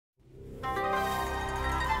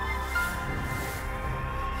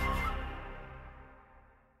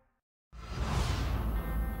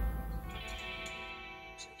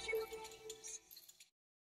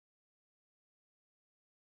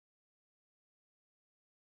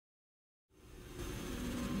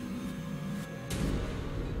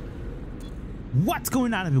What's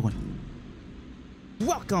going on, everyone?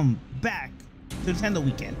 Welcome back to Nintendo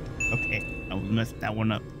Weekend. Okay, I messed that one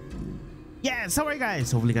up. Yeah, so alright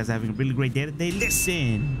guys, hopefully you guys are having a really great day today.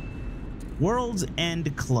 Listen, World's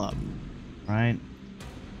End Club, right?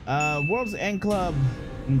 World's End Club.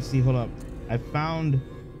 Let me see, hold up. I found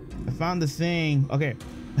the thing. Okay.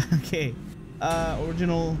 Okay.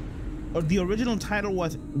 The original title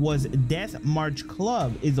was Death March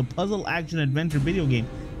Club, is a puzzle action adventure video game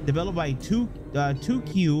developed by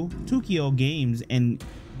Tokyo Games and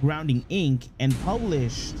Grounding Inc. and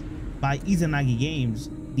published by Izanagi Games.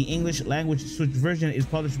 The English language Switch version is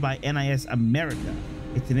published by NIS America.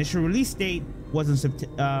 Its initial release date was on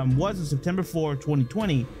September 4,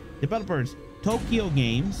 2020. Developers Tokyo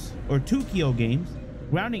Games,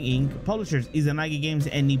 Grounding Inc. Publishers Izanagi Games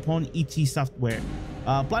and Nippon Ichi Software.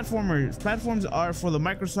 Platforms are for the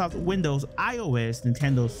Microsoft Windows, iOS,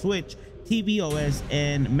 Nintendo Switch, tvOS,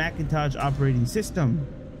 and Macintosh operating system.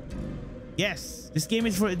 Yes, this game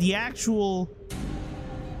is for the actual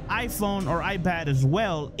iPhone or iPad as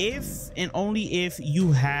well, if and only if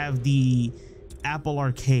you have the Apple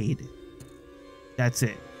Arcade. That's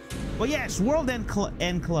it. But yes, World End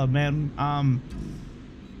Club, man.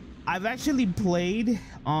 I've actually played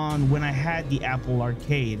on when I had the Apple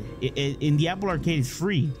Arcade. In the Apple Arcade is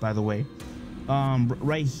free, by the way.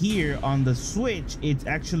 Right here on the Switch, it's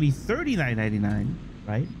actually $39.99,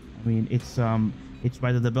 right? I mean, it's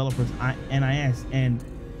by the developers NIS, and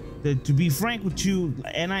to be frank with you,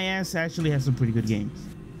 NIS actually has some pretty good games.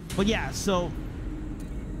 But yeah, so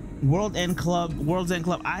World's End Club.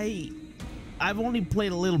 I've only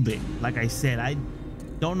played a little bit. Like I said, I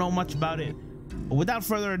don't know much about it. But without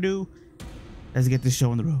further ado, let's get this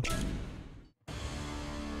show on the road.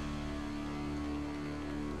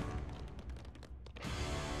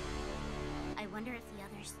 I wonder if the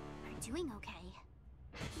others are doing okay.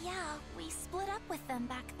 Yeah, we split up with them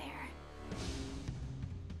back there.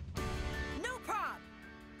 No prob!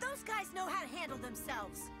 Those guys know how to handle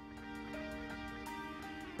themselves.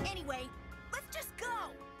 Anyway, let's just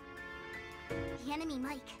go! The enemy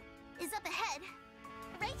Mike is up ahead.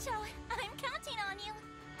 Rachel, I'm counting on you.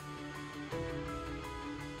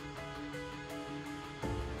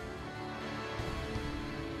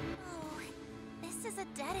 Oh, this is a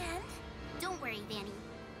dead end. Don't worry, Vanny.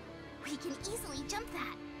 We can easily jump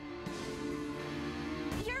that.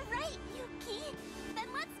 You're right, Yuki. Then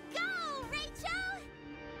let's go, Rachel!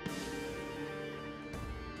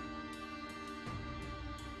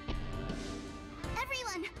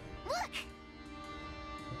 Everyone, look!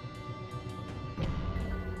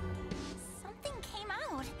 Something came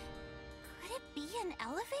out. Could it be an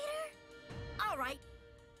elevator? All right,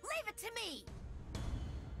 leave it to me!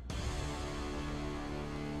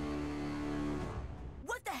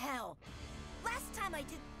 What the hell? Last time I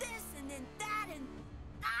did this and then that and...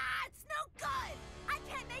 it's no good! I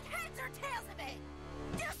can't make heads or tails of it!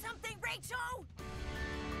 Do something, Rachel!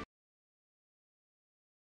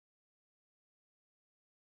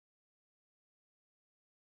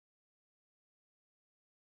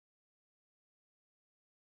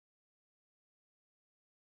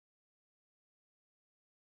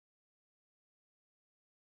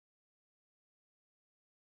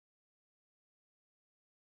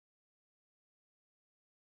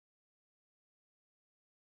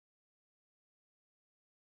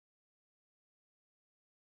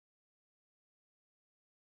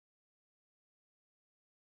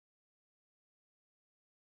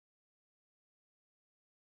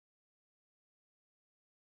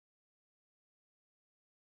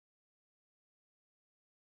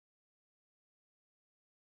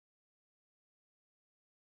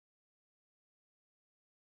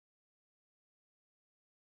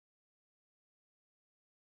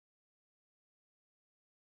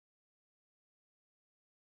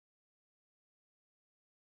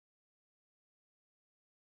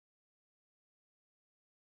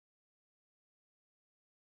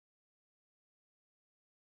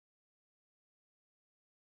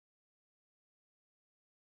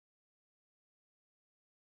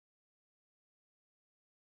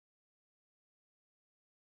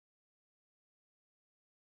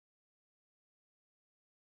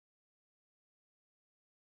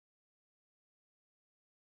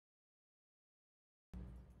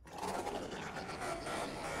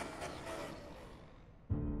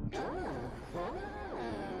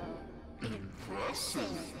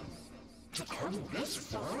 Impressive. To come this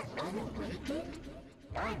far unawakened?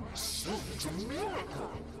 I must say it's a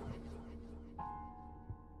miracle.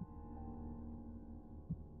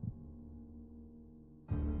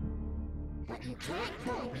 But you can't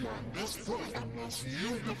go beyond this point unless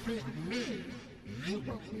you defeat me. You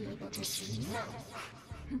won't be able to smoke.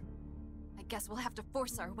 I guess we'll have to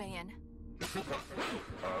force our way in. I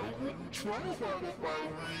wouldn't try that if I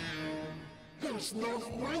were you. There's no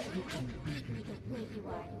way you can beat me the way you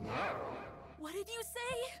are now. What did you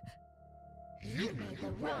say? You made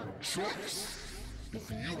the wrong choice. If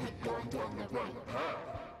you had gone down the right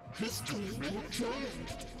path, history may have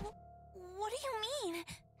changed. What do you mean?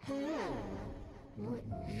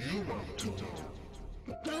 Wouldn't you want to know?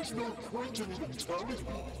 But there's no point in even telling me,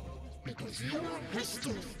 because your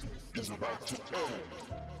history is about to end.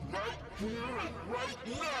 Right here and right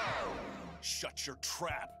now! Shut your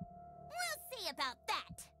trap. We'll see about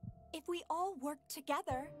that. If we all work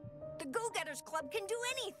together, the Go-Getters Club can do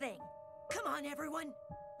anything. Come on, everyone.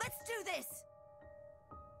 Let's do this.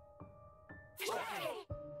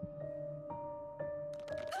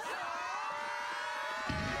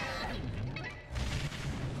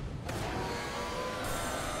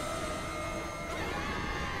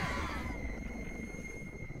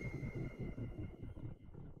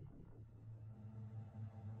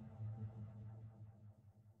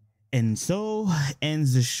 And so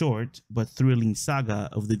ends the short but thrilling saga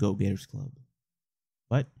of the Go-Getters Club.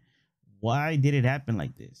 But why did it happen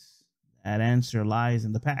like this? That answer lies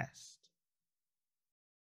in the past.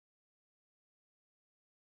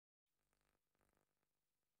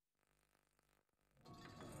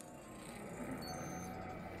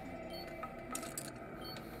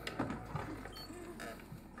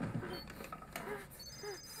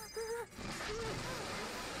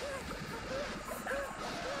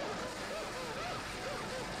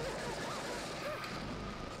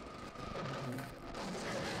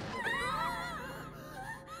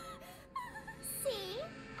 See?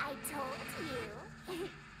 I told you.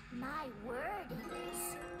 My word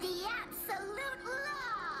is the absolute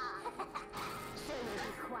law. So be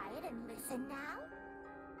quiet and listen now.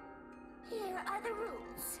 Here are the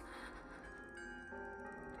rules.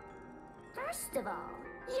 First of all,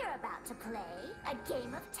 you're about to play a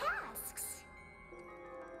game of tasks.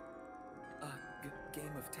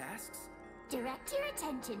 Game of tasks? Direct your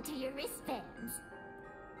attention to your wristbands.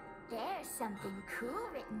 There's something cool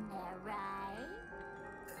written there, right?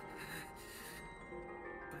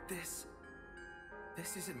 But this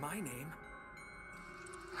isn't my name.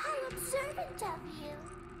 How observant of you.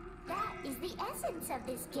 That is the essence of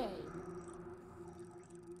this game.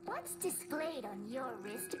 What's displayed on your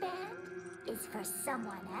wristband is for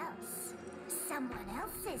someone else. Someone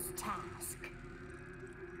else's task.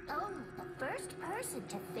 Only the first person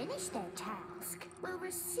to finish their task will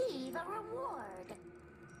receive a reward.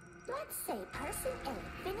 Let's say person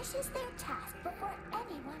A finishes their task before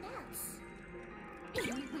anyone else.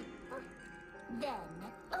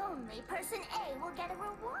 Then, only person A will get a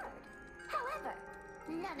reward. However,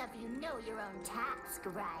 none of you know your own task,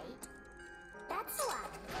 right? That's why,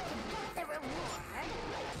 to get the reward,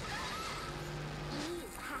 you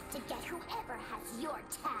have to get whoever has your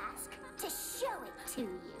task to show it to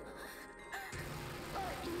you.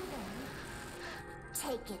 Or even,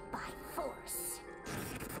 take it by force.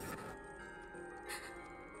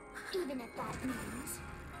 Even if that means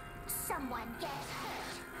someone gets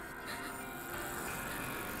hurt.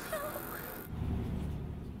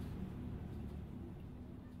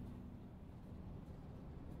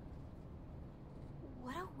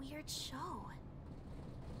 What a weird show.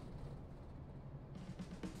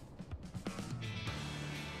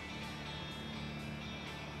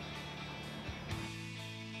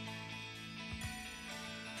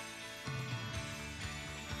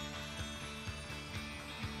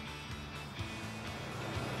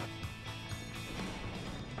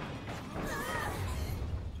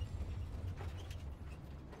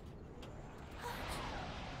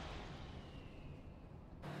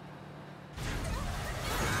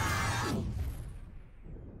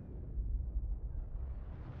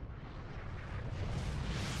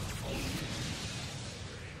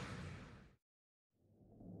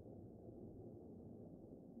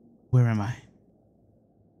 Where am I?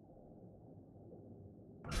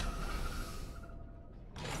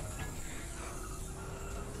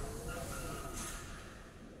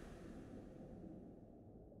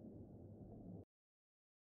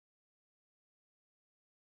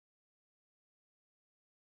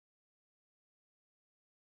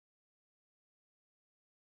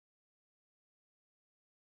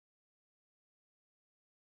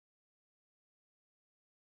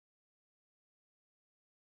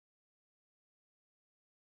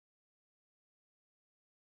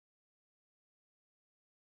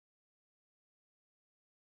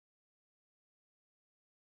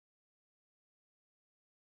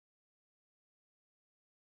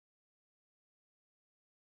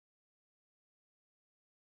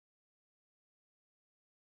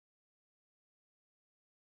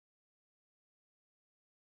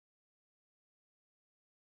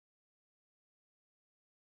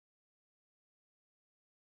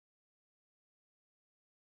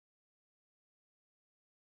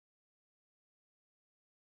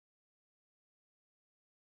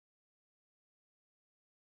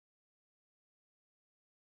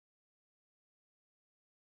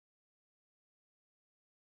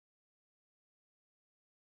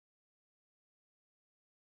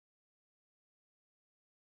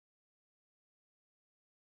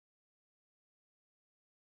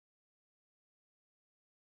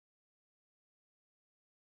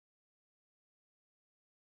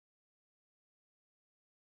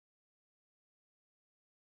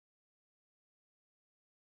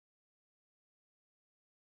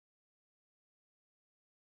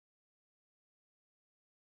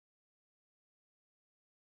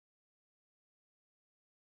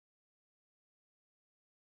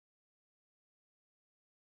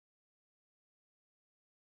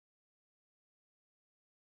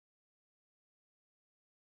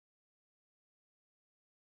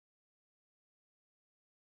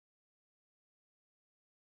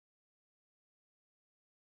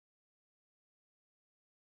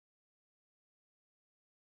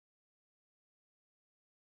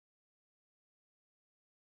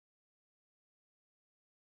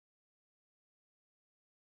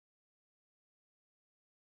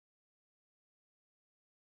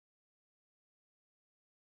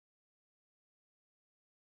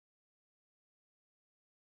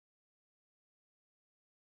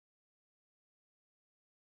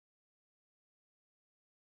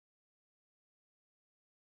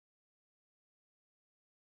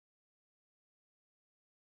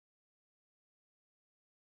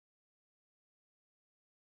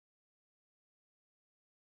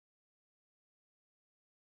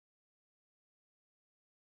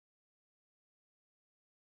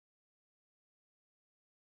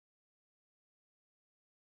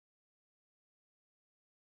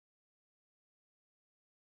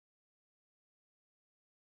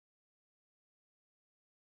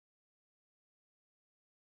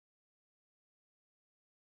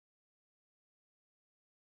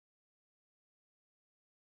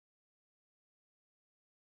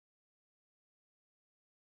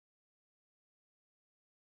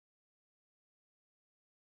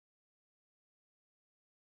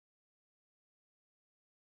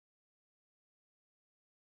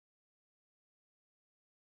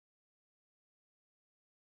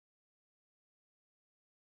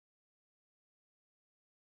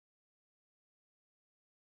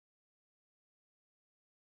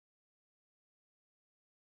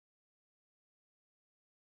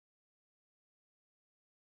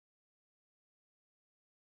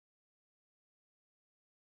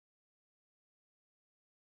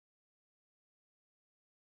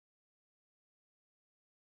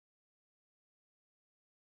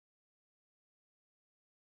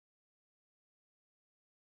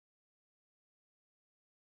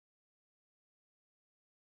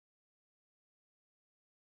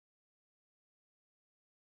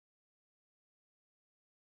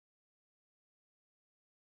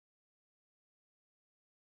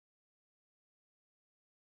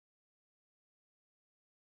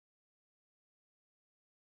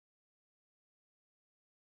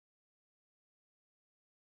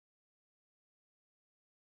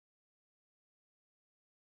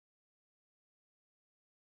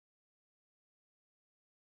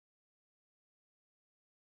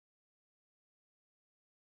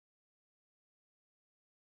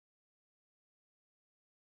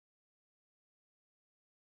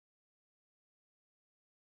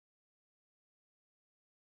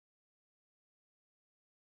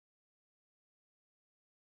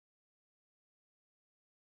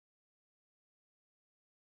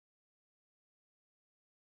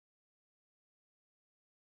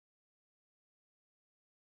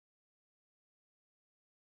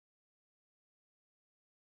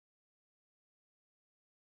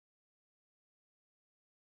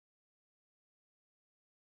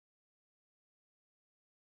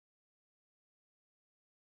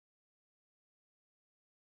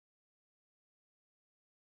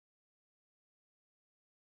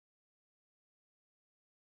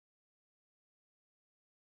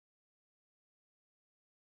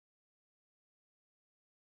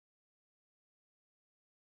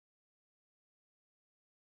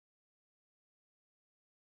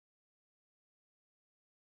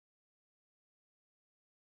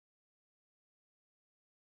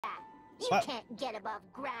 You can't get above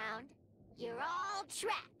ground. You're all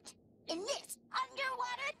trapped in this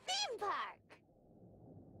underwater theme park.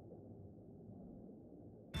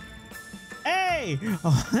 Hey!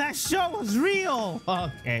 Oh, that show was real!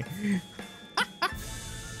 Okay.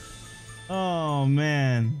 Oh,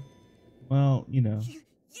 man. Well, you know.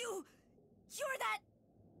 You're that...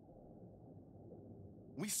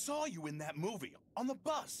 We saw you in that movie, on the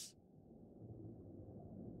bus.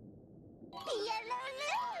 Yellow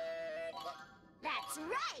Loon! That's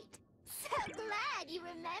right! So glad you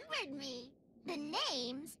remembered me. The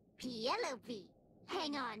name's Penelope.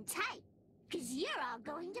 Hang on tight, because you're all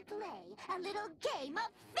going to play a little game of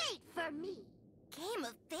fate for me. Game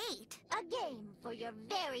of fate? A game for your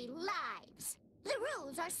very lives. The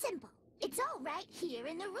rules are simple. It's all right here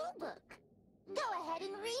in the rule book. Go ahead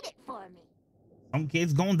and read it for me. Some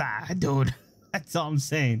kids gonna die, dude. That's all I'm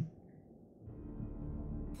saying.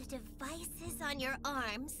 The devices on your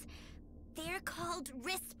arms, they're called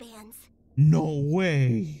wristbands. No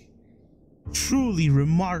way. Truly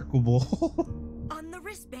remarkable. On the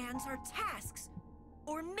wristbands are tasks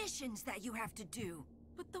or missions that you have to do.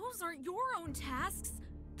 But those aren't your own tasks.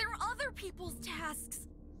 They're other people's tasks.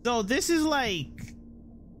 So this is like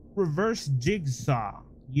reverse Jigsaw,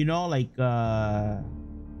 you know, like I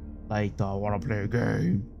wanna play a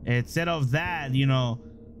game. Instead of that, you know.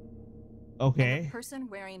 Okay. And the person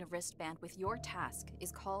wearing a wristband with your task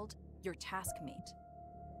is called your taskmate.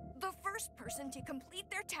 The first person to complete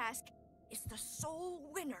their task is the sole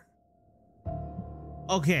winner.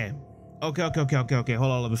 Okay. Okay.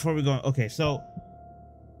 Hold on. Before we go. Okay, so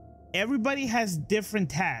everybody has different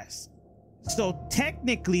tasks. So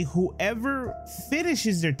technically, whoever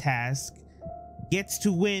finishes their task gets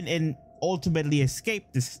to win and ultimately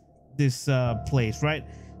escape this place, right?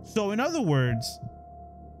 So in other words,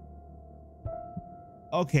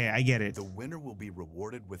 okay, I get it. The winner will be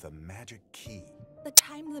rewarded with a magic key. The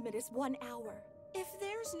time limit is 1 hour. If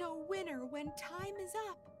there's no winner when time is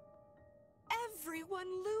up, everyone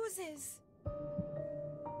loses.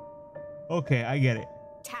 Okay, I get it.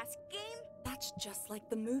 Task game? That's just like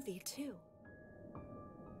the movie, too.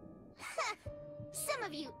 Some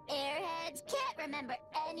of you airheads can't remember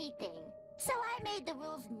anything. So I made the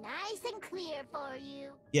rules nice and clear for you.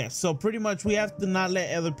 Yeah, so pretty much we have to not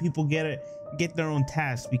let other people get their own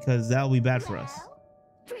tasks because that'll be bad for us.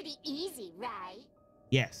 Pretty easy, right?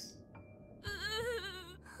 Yes.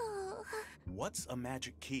 What's a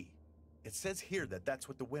magic key? It says here that that's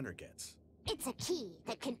what the winner gets. It's a key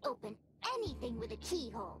that can open anything with a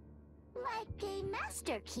keyhole. Like a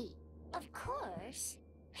master key. Of course.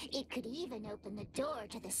 It could even open the door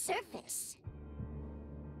to the surface.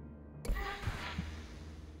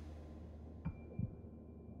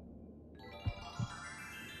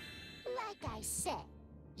 Like I said,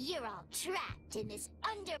 you're all trapped in this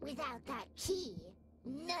without that key.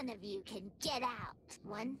 None of you can get out.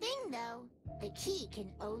 One thing though, the key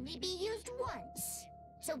can only be used once.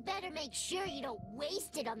 So better make sure you don't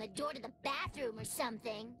waste it on the door to the bathroom or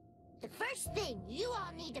something. The first thing you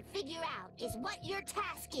all need to figure out is what your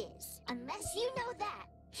task is. Unless you know that,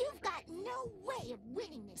 you've got no way of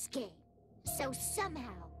winning this game. So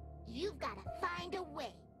somehow, you've got to find a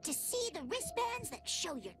way to see the wristbands that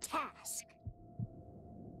show your task.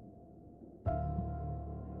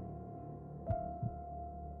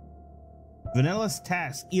 Vanilla's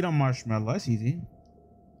task, eat a marshmallow. That's easy.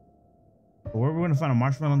 But where are we gonna find a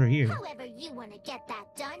marshmallow under here? However you want to get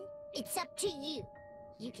that done, it's up to you.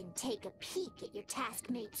 You can take a peek at your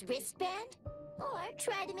taskmate's wristband, or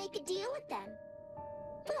try to make a deal with them.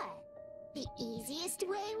 But the easiest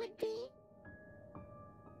way would be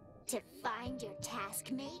to find your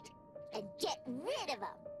taskmate and get rid of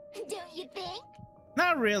him. Don't you think?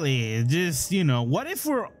 Not really. Just, you know, what if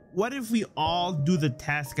we all do the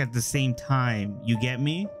task at the same time? You get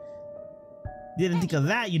me? Didn't think of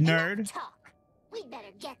that, you nerd. Enough talk. We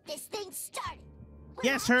better get this thing started.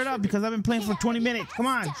 Yes, hurry up because I've been playing for 20 minutes. Come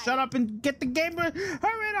on, shut up and get the game.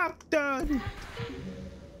 Hurry up, dude.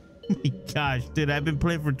 Oh my gosh, dude, I've been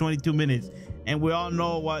playing for 22 minutes. And we all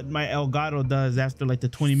know what my Elgato does after like the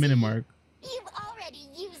 20-minute mark. You've already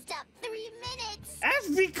used up 3 minutes. That's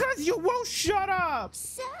because you won't shut up.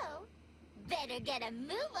 So, better get a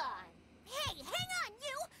move on. Hey, hang on,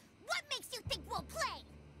 you! What makes you think we'll play?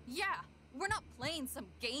 Yeah, we're not playing some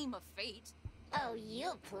game of fate. Oh,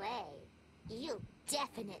 you'll play. You'll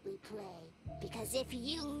definitely play. Because if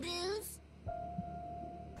you lose...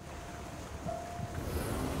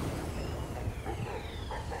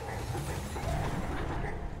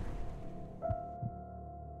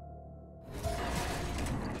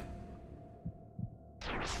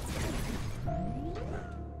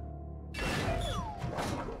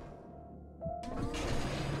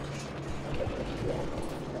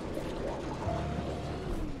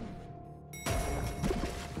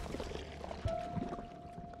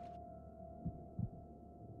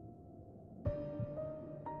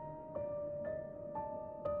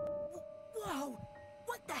 Whoa!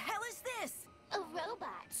 What the hell is this? A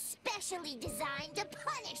robot specially designed to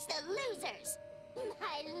punish the losers.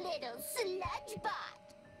 My little sludge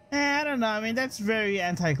bot. I don't know. I mean, that's very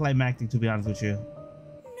anticlimactic, to be honest with you.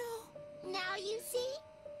 No. Now you see?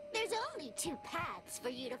 There's only two paths for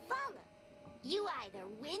you to follow. You either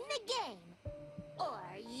win the game, or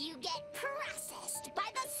you get processed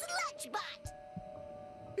by the sludge bot.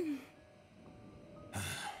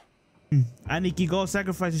 Aniki, go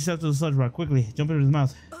sacrifice yourself to the sludge rock quickly. Jump into his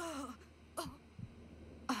mouth.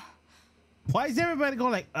 Why is everybody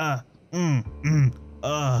going like,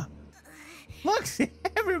 Look,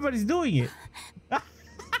 everybody's doing it. No,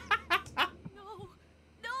 I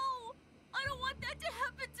don't want that to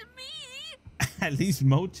happen to me. At least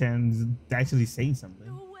Mochan's actually saying something.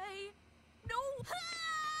 No way. No.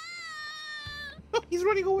 Oh, he's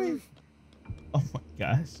running away. Oh my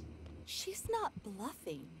gosh. She's not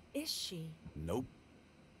bluffing, is she? Nope.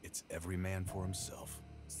 It's every man for himself.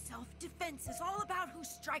 Self-defense is all about who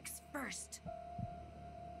strikes first.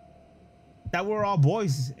 That we're all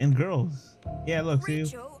boys and girls. Yeah, look, see.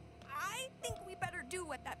 Rachel, I think we better do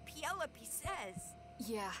what that Penelope says.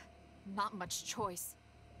 Yeah, not much choice.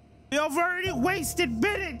 You've already wasted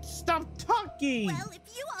minutes. Stop talking. Well,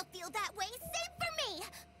 if you all feel that way, same for me.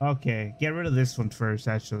 Okay, get rid of this one first,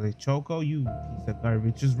 actually. Choco, you piece of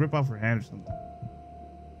garbage. Just rip off her hand or something.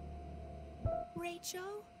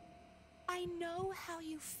 Rachel, I know how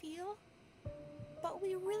you feel, but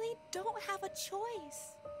we really don't have a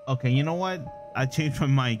choice. Okay, you know what? I changed my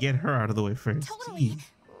mind. Get her out of the way first. Totally. Jeez.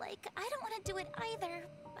 Like, I don't want to do it either,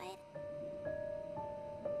 but...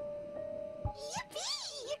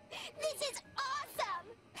 Yippee! This is awesome!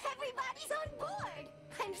 Everybody's on board!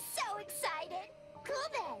 I'm so excited! Cool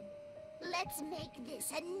then. Let's make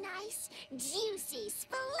this a nice, juicy,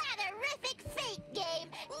 splatterific fate game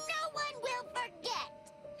no one will forget!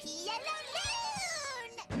 Yellow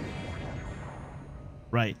Loon!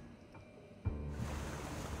 Right.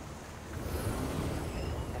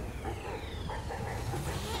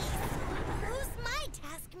 Who's my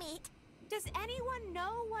taskmate? Does anyone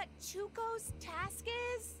know what Chuko's task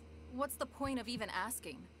is? What's the point of even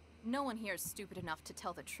asking? No one here is stupid enough to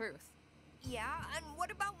tell the truth. Yeah, and what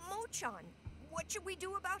about Mochan? What should we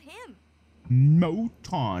do about him?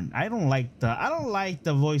 Moton. I don't like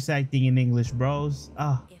the voice acting in English, bros.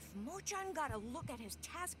 If Mochan got a look at his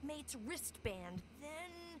taskmate's wristband, then...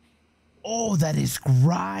 Oh, that is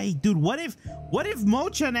right, dude. What if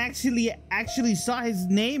Mochan actually saw his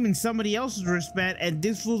name in somebody else's wristband, and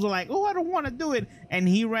this fool's like, oh, I don't want to do it, and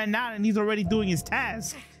he ran out and he's already doing his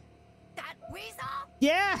task. That weasel?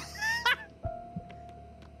 Yeah.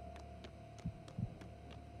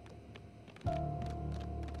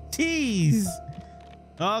 Jeez.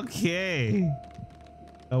 Okay.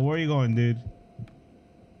 Where are you going, dude?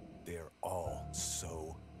 They're all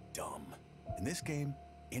so dumb. In this game,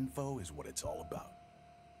 info is what it's all about.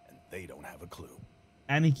 And they don't have a clue.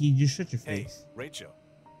 Aniki, just shut your Hey, face. Rachel,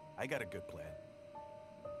 I got a good plan.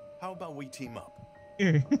 How about we team up?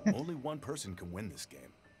 Here. Only one person can win this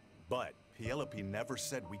game. But Penelope never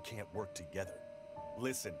said we can't work together.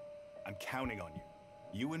 Listen, I'm counting on you.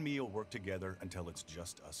 You and me will work together until it's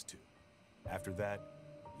just us two. After that,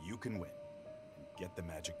 you can win and get the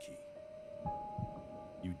magic key.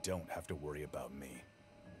 You don't have to worry about me.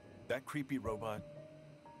 That creepy robot,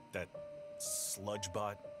 that sludge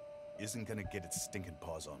bot, isn't gonna get its stinking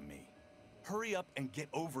paws on me. Hurry up and get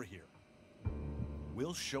over here.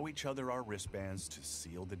 We'll show each other our wristbands to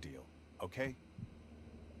seal the deal, okay?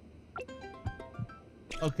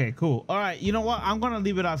 Okay, cool. All right, you know what? I'm gonna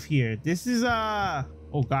leave it off here. This is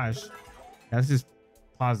oh gosh, let's just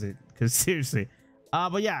pause it because seriously.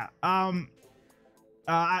 But yeah, by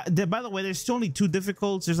the way, there's still only two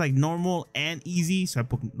difficulties. There's like normal and easy, so I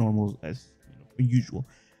put normal as usual.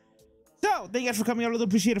 So thank you guys for coming. I really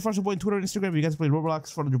appreciate it. Follow your boy on Twitter and Instagram. If you guys play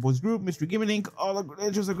Roblox, follow your boys group, Mystery Gaming Link. All the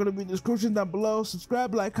credentials are gonna be in the description down below.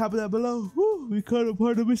 Subscribe, like, comment down below. Woo, we kind of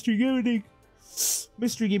part of Mystery Gaming Link.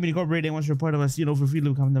 Mystery Gaming Incorporated. Once you're a part of us, you know, for free,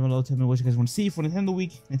 leave a comment down below. Tell me what you guys want to see for Nintendo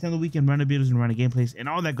Week, Nintendo Weekend, random videos, and random gameplays, and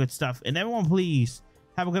all that good stuff. And everyone, please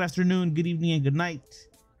have a good afternoon, good evening, and good night.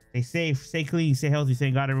 Stay safe, stay clean, stay healthy.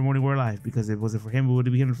 Thank God every morning we're alive, because if it wasn't for him, we would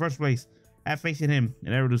have been here in the first place. Have faith in him,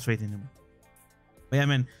 and never lose faith in him. But yeah,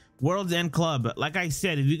 man, World's End Club. Like I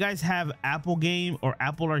said, if you guys have Apple Game or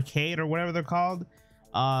Apple Arcade or whatever they're called,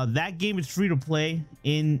 that game is free to play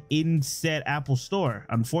in said Apple Store.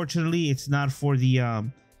 Unfortunately, it's not for the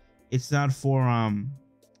It's not for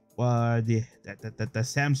the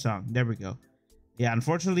Samsung. There we go. Yeah,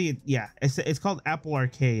 unfortunately, yeah, it's called Apple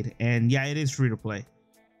Arcade, and yeah, it is free to play.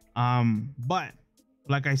 But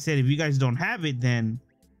like I said, if you guys don't have it, then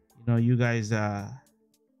you guys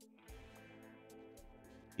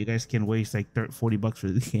can waste like 40 bucks for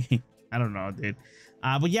the game. I don't know, dude.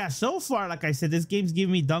 But yeah, so far, like I said, this game's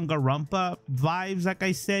giving me Danganronpa vibes. Like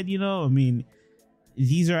I said, I mean,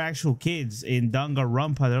 these are actual kids in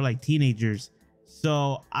Danganronpa. They're like teenagers.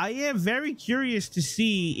 So I am very curious to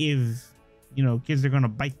see if kids are gonna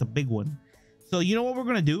bite the big one. So you know what we're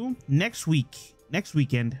gonna do next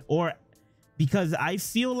weekend, or because I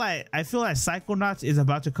feel like Psychonauts is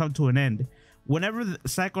about to come to an end. Whenever the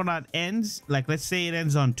Psychonaut ends, like let's say it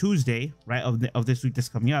ends on Tuesday, right, of this week that's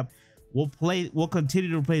coming up, we'll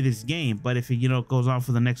continue to play this game. But if it goes on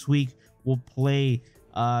for the next week, we'll play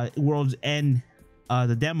World's End,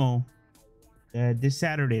 the demo, this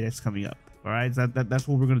Saturday that's coming up. All right, that's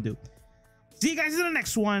what we're gonna do. See you guys in the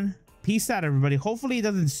next one. Peace out, everybody. Hopefully it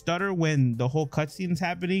doesn't stutter when the whole cutscene is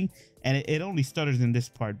happening, and it only stutters in this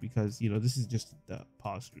part because this is just the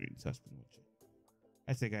pause screen. So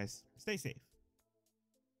that's it, guys. Stay safe.